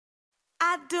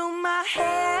I do my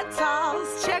hair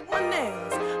toss, check my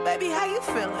nails. Baby, how you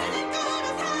feeling?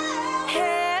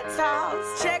 Hair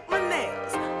toss, check my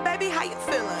nails. Baby, how you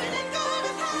feeling?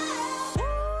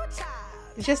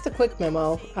 Just a quick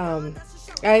memo.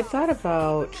 I thought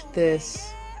about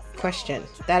this question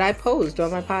that I posed on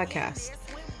my podcast.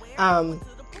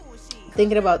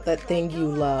 Thinking about that thing you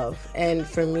love. And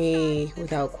for me,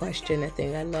 without question, the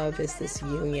thing I love is this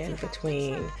union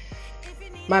between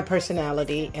my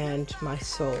personality and my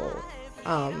soul.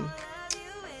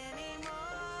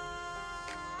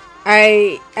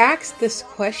 I asked this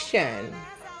question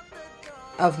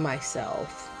of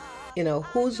myself,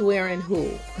 who's wearing who?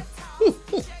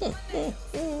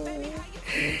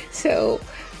 So,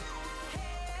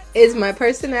 is my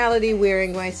personality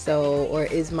wearing my soul, or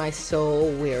is my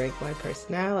soul wearing my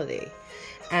personality?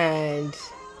 And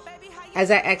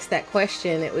as I asked that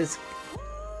question, it was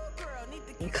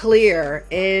clear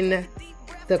in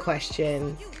the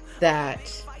question that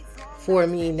for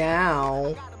me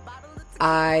now,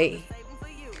 I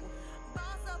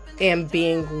am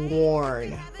being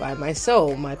worn by my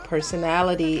soul. My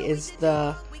personality is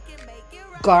the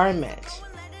garment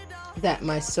that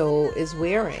my soul is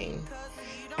wearing,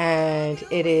 and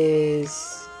it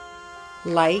is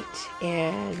light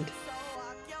and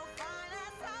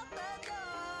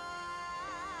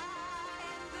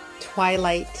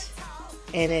twilight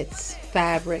in its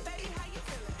fabric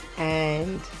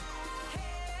and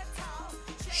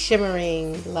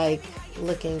shimmering like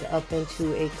looking up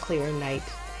into a clear night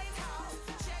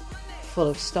full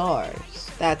of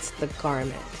stars. That's the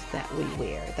garment that we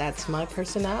wear. That's my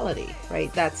personality,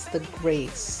 right? That's the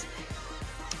grace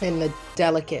and the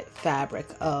delicate fabric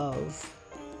of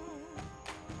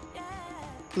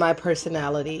my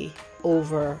personality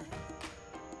over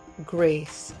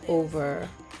grace, over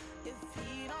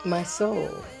my soul.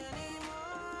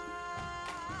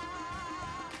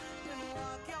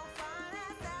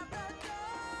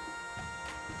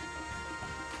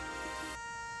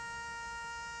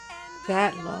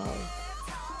 That love,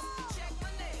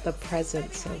 the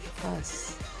presence of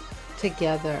us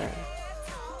together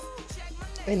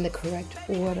in the correct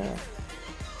order,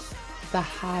 the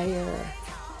higher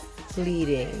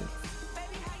leading,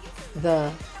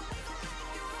 the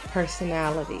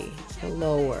personality, the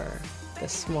lower, the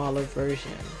smaller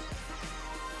version,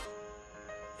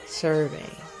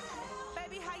 serving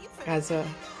as a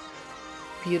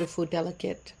beautiful,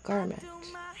 delicate garment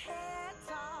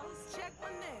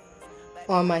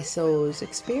on my soul's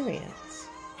experience.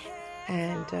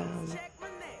 And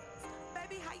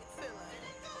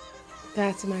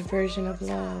that's my version of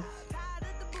love.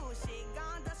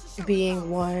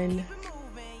 Being one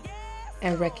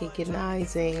and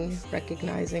recognizing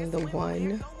the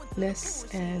oneness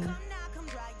and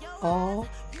all.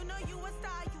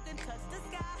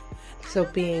 So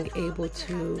being able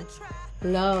to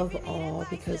love all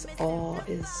because all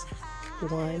is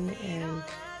one, and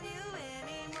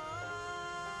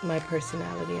my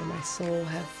personality and my soul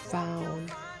have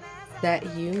found that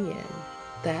union,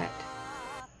 that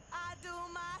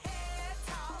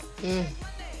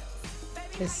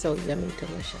is so yummy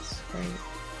delicious,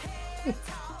 right?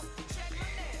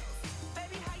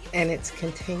 And it's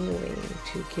continuing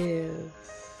to give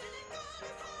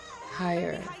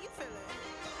higher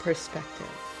perspective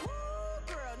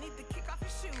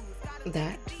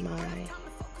that my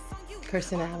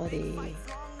personality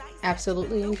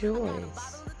absolutely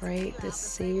enjoys, right? This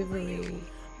savory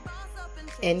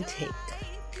intake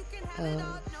of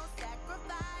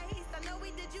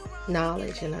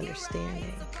knowledge and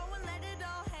understanding.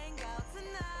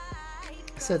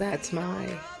 So that's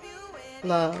my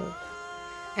love.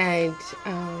 And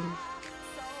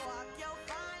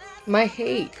my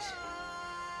hate.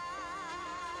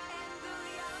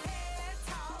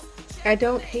 I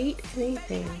don't hate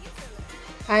anything.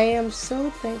 I am so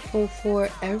thankful for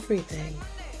everything.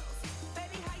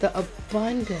 The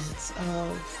abundance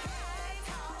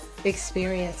of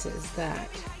experiences that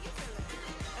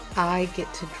I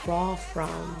get to draw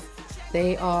from.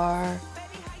 They are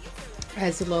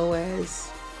as low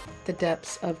as the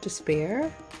depths of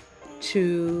despair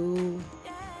to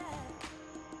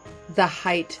the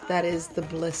height that is the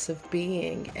bliss of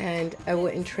being. And I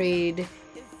wouldn't trade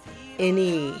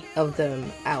any of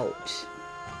them out.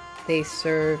 They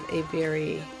serve a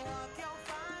very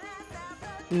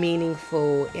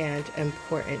meaningful and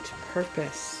important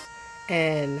purpose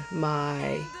in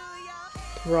my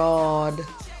broad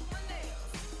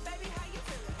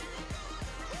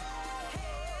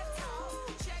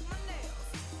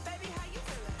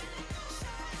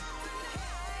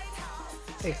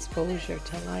exposure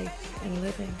to life and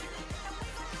living.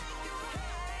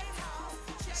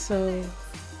 So,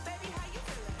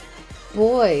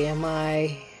 boy, am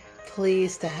I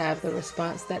pleased to have the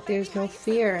response that there's no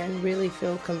fear, and really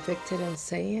feel convicted in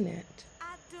saying it.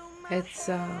 It's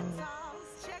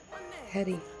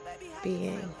heady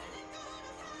being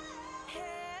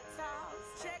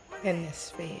in this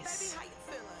space.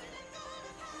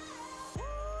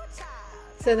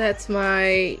 So that's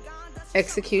my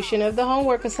execution of the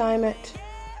homework assignment.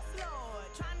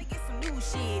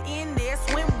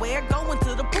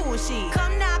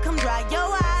 Come now, come dry your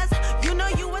eyes.